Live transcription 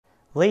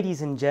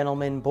Ladies and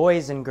gentlemen,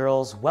 boys and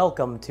girls,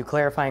 welcome to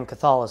Clarifying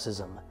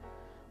Catholicism.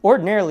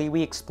 Ordinarily,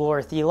 we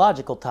explore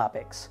theological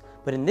topics,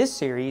 but in this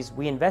series,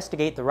 we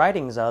investigate the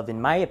writings of,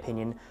 in my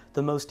opinion,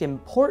 the most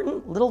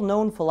important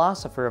little-known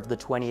philosopher of the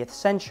 20th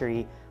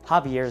century,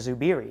 Xavier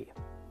Zubiri.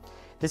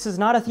 This is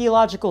not a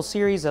theological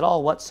series at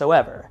all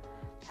whatsoever.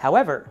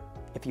 However,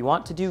 if you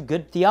want to do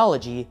good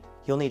theology,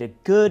 you'll need a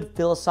good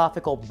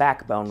philosophical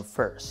backbone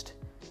first.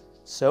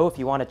 So if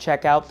you want to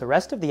check out the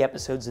rest of the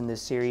episodes in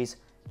this series,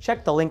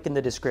 check the link in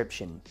the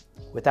description.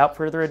 Without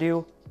further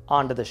ado,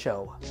 on to the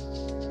show.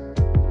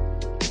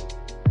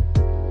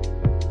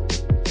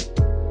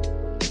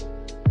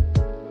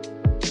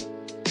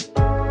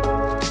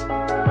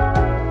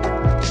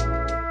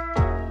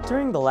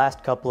 During the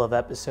last couple of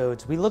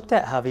episodes, we looked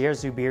at Xavier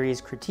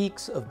Zubiri's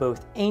critiques of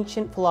both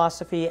ancient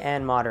philosophy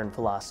and modern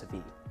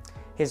philosophy.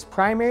 His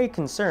primary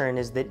concern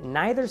is that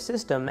neither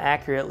system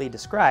accurately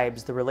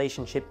describes the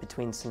relationship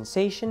between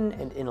sensation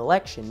and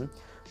intellection,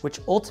 which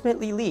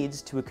ultimately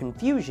leads to a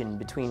confusion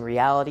between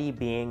reality,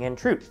 being, and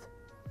truth.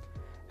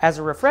 As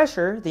a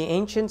refresher, the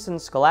ancients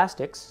and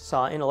scholastics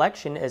saw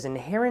intellection as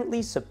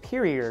inherently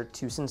superior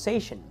to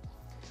sensation.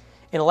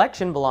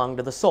 Intellection belonged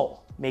to the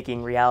soul,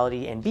 making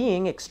reality and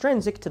being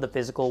extrinsic to the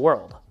physical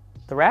world.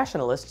 The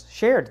rationalists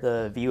shared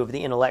the view of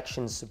the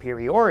intellection's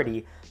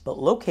superiority, but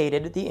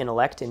located the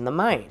intellect in the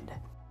mind.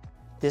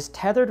 This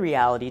tethered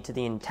reality to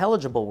the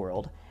intelligible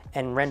world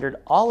and rendered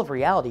all of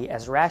reality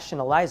as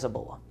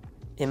rationalizable.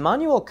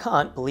 Immanuel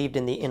Kant believed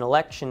in the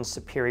intellection's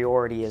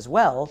superiority as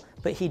well,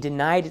 but he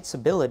denied its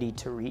ability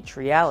to reach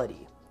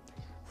reality.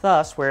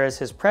 Thus, whereas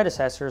his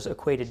predecessors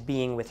equated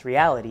being with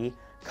reality,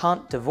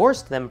 Kant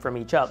divorced them from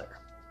each other.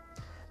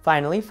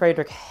 Finally,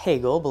 Friedrich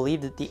Hegel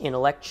believed that the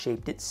intellect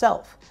shaped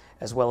itself,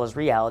 as well as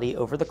reality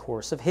over the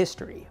course of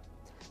history.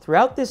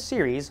 Throughout this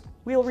series,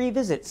 we'll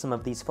revisit some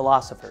of these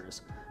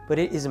philosophers, but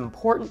it is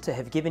important to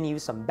have given you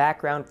some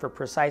background for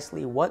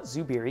precisely what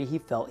Zubiri he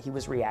felt he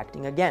was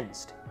reacting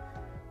against.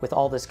 With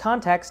all this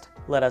context,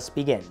 let us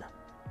begin.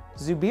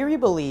 Zubiri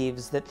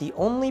believes that the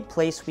only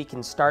place we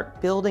can start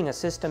building a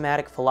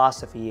systematic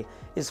philosophy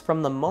is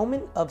from the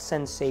moment of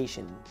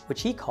sensation,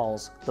 which he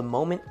calls the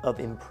moment of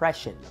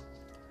impression.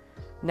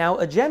 Now,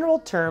 a general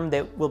term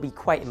that will be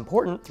quite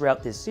important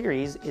throughout this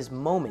series is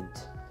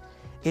moment.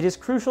 It is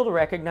crucial to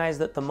recognize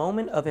that the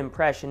moment of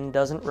impression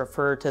doesn't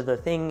refer to the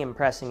thing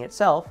impressing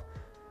itself,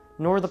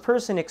 nor the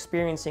person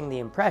experiencing the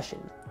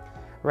impression.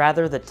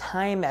 Rather, the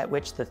time at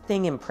which the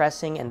thing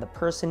impressing and the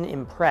person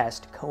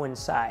impressed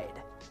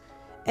coincide.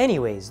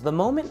 Anyways, the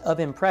moment of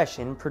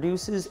impression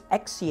produces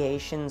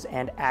exciations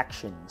and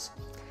actions.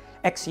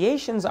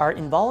 Exciations are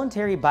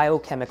involuntary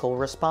biochemical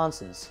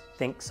responses.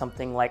 Think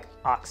something like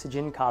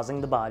oxygen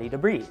causing the body to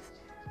breathe.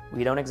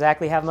 We don't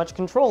exactly have much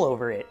control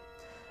over it,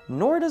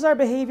 nor does our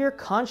behavior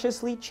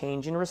consciously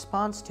change in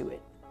response to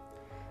it.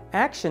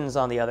 Actions,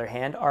 on the other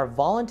hand, are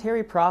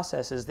voluntary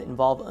processes that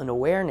involve an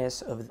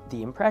awareness of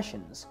the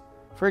impressions.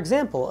 For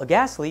example, a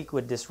gas leak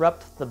would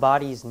disrupt the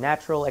body's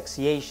natural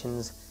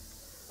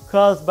exciations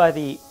caused by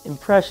the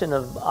impression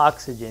of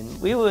oxygen.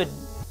 We would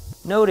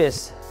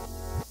notice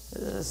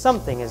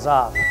something is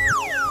off.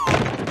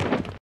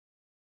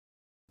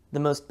 The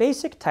most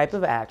basic type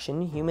of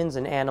action humans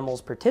and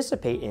animals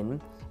participate in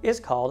is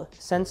called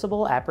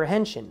sensible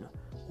apprehension,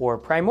 or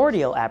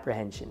primordial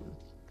apprehension.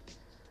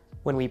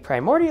 When we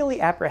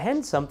primordially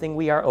apprehend something,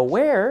 we are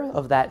aware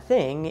of that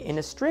thing in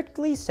a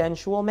strictly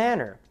sensual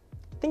manner.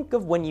 Think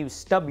of when you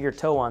stub your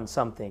toe on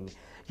something.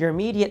 Your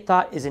immediate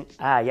thought isn't,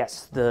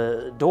 yes,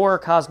 the door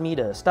caused me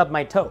to stub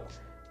my toe.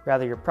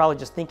 Rather, you're probably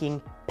just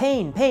thinking,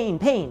 pain, pain,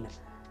 pain.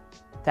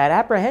 That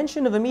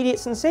apprehension of immediate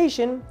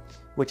sensation,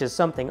 which is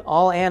something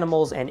all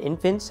animals and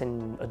infants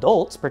and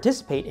adults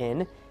participate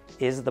in,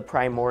 is the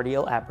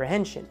primordial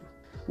apprehension.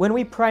 When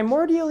we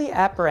primordially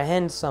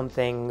apprehend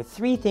something,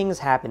 three things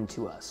happen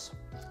to us: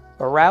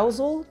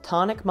 arousal,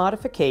 tonic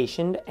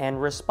modification,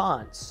 and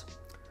response.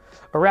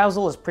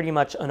 Arousal is pretty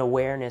much an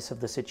awareness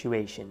of the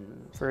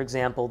situation. For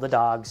example, the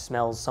dog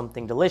smells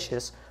something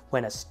delicious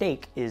when a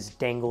steak is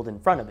dangled in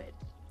front of it.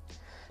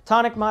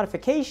 Tonic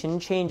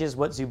modification changes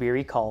what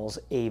Zubiri calls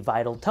a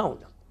vital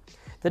tone.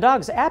 The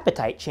dog's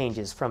appetite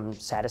changes from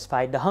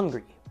satisfied to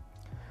hungry.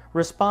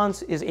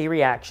 Response is a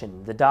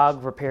reaction. The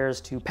dog prepares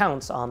to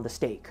pounce on the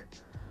steak.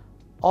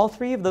 All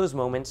three of those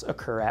moments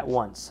occur at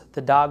once.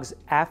 The dog's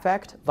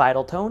affect,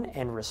 vital tone,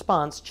 and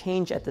response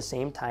change at the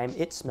same time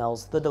it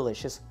smells the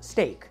delicious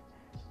steak.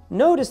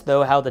 Notice,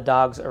 though, how the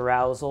dog's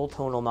arousal,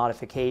 tonal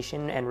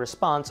modification, and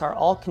response are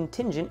all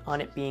contingent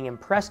on it being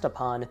impressed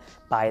upon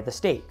by the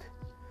steak.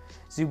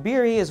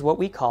 Zubiri is what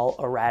we call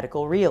a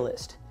radical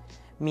realist,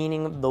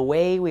 meaning the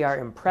way we are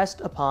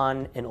impressed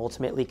upon and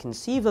ultimately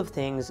conceive of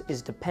things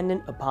is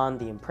dependent upon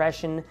the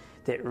impression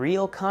that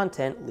real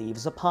content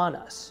leaves upon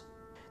us.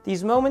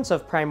 These moments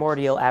of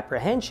primordial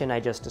apprehension I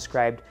just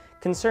described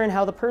concern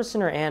how the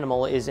person or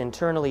animal is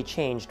internally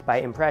changed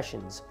by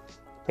impressions.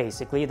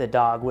 Basically, the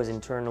dog was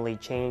internally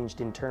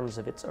changed in terms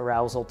of its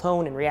arousal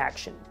tone and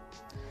reaction.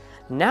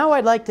 Now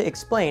I'd like to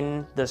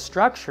explain the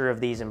structure of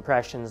these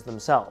impressions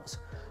themselves.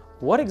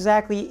 What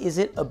exactly is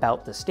it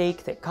about the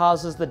steak that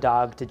causes the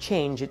dog to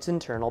change its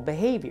internal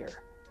behavior?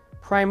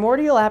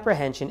 Primordial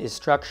apprehension is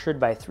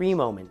structured by 3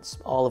 moments,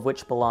 all of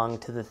which belong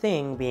to the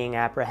thing being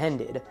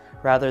apprehended,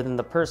 rather than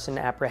the person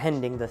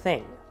apprehending the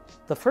thing.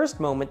 The first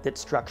moment that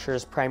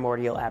structures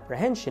primordial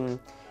apprehension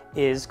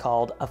is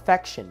called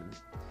affection.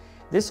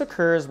 This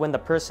occurs when the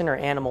person or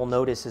animal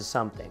notices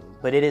something,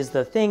 but it is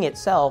the thing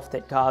itself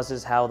that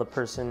causes how the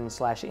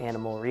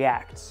person/animal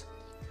reacts.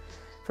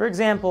 For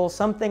example,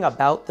 something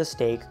about the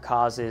steak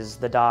causes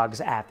the dog's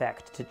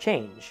affect to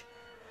change.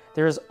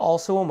 There is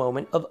also a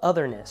moment of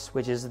otherness,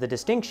 which is the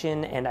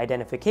distinction and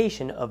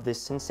identification of this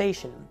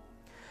sensation.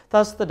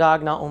 Thus, the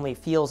dog not only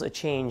feels a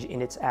change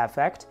in its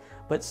affect,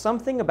 but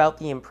something about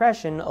the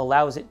impression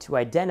allows it to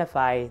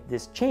identify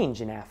this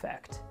change in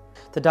affect.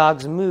 The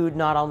dog's mood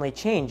not only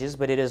changes,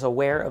 but it is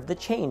aware of the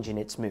change in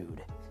its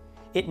mood.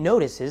 It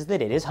notices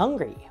that it is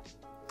hungry.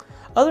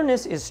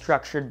 Otherness is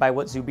structured by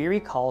what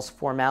Zubiri calls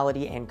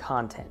formality and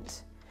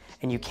content,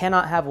 and you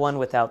cannot have one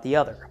without the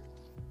other.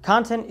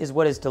 Content is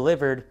what is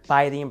delivered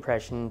by the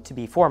impression to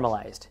be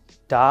formalized.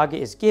 Dog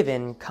is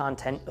given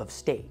content of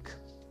steak.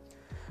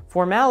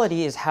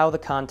 Formality is how the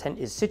content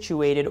is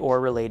situated or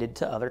related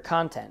to other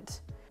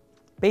content.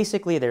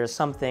 Basically, there's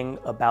something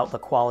about the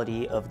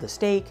quality of the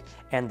steak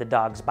and the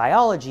dog's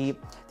biology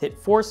that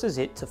forces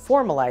it to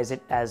formalize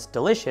it as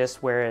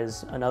delicious,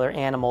 whereas another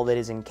animal that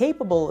is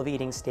incapable of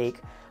eating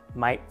steak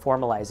might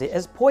formalize it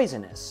as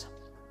poisonous.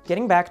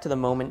 Getting back to the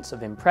moments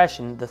of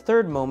impression, the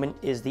third moment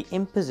is the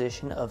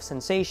imposition of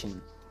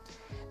sensation.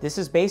 This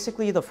is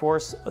basically the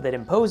force that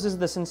imposes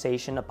the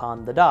sensation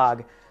upon the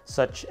dog,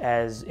 such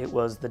as it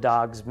was the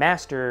dog's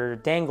master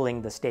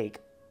dangling the steak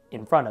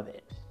in front of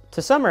it.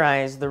 To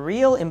summarize, the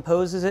real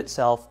imposes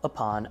itself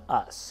upon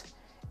us.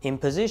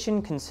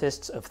 Imposition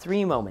consists of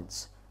 3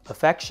 moments: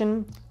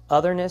 affection,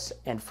 otherness,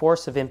 and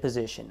force of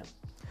imposition.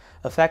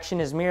 Affection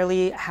is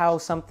merely how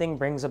something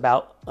brings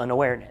about an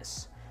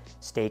awareness.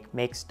 Steak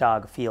makes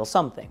dog feel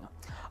something.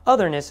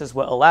 Otherness is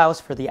what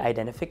allows for the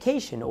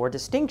identification or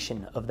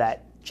distinction of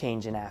that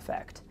change in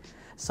affect.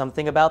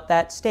 Something about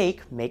that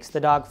steak makes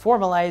the dog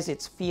formalize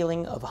its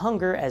feeling of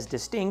hunger as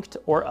distinct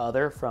or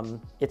other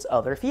from its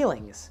other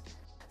feelings.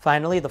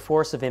 Finally, the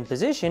force of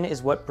imposition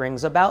is what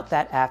brings about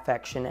that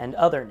affection and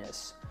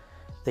otherness.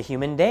 The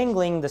human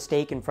dangling the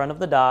steak in front of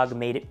the dog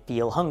made it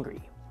feel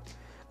hungry.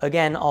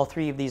 Again, all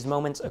 3 of these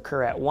moments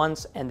occur at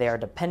once, and they are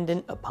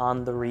dependent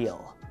upon the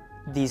real.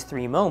 These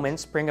 3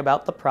 moments bring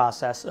about the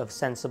process of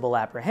sensible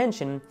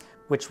apprehension,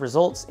 which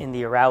results in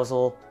the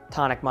arousal,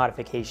 tonic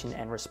modification,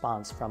 and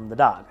response from the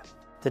dog.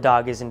 The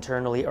dog is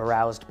internally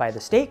aroused by the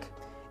steak,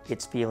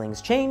 its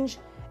feelings change,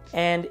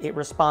 and it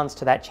responds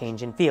to that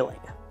change in feeling.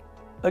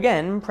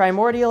 Again,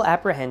 primordial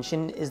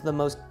apprehension is the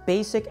most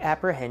basic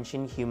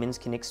apprehension humans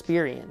can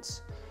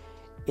experience.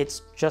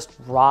 It's just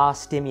raw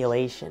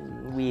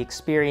stimulation. We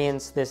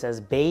experience this as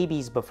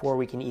babies before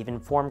we can even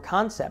form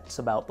concepts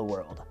about the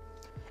world.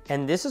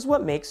 And this is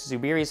what makes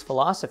Zubiri's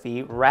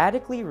philosophy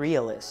radically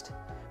realist.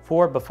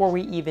 For before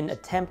we even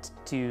attempt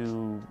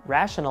to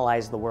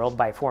rationalize the world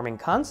by forming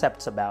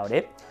concepts about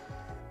it,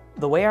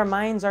 the way our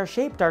minds are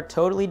shaped are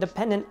totally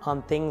dependent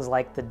on things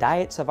like the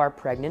diets of our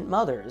pregnant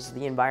mothers,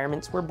 the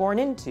environments we're born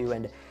into,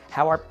 and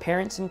how our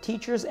parents and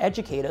teachers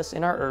educate us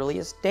in our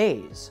earliest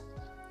days.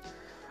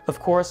 Of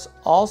course,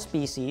 all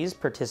species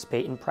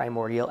participate in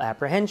primordial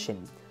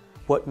apprehension.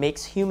 What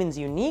makes humans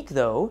unique,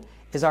 though,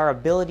 is our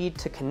ability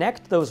to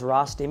connect those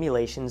raw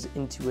stimulations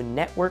into a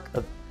network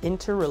of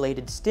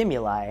interrelated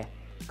stimuli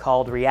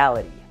called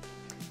reality.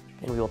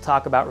 And we will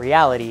talk about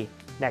reality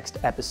next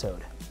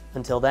episode.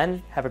 Until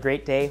then, have a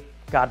great day.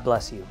 God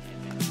bless you.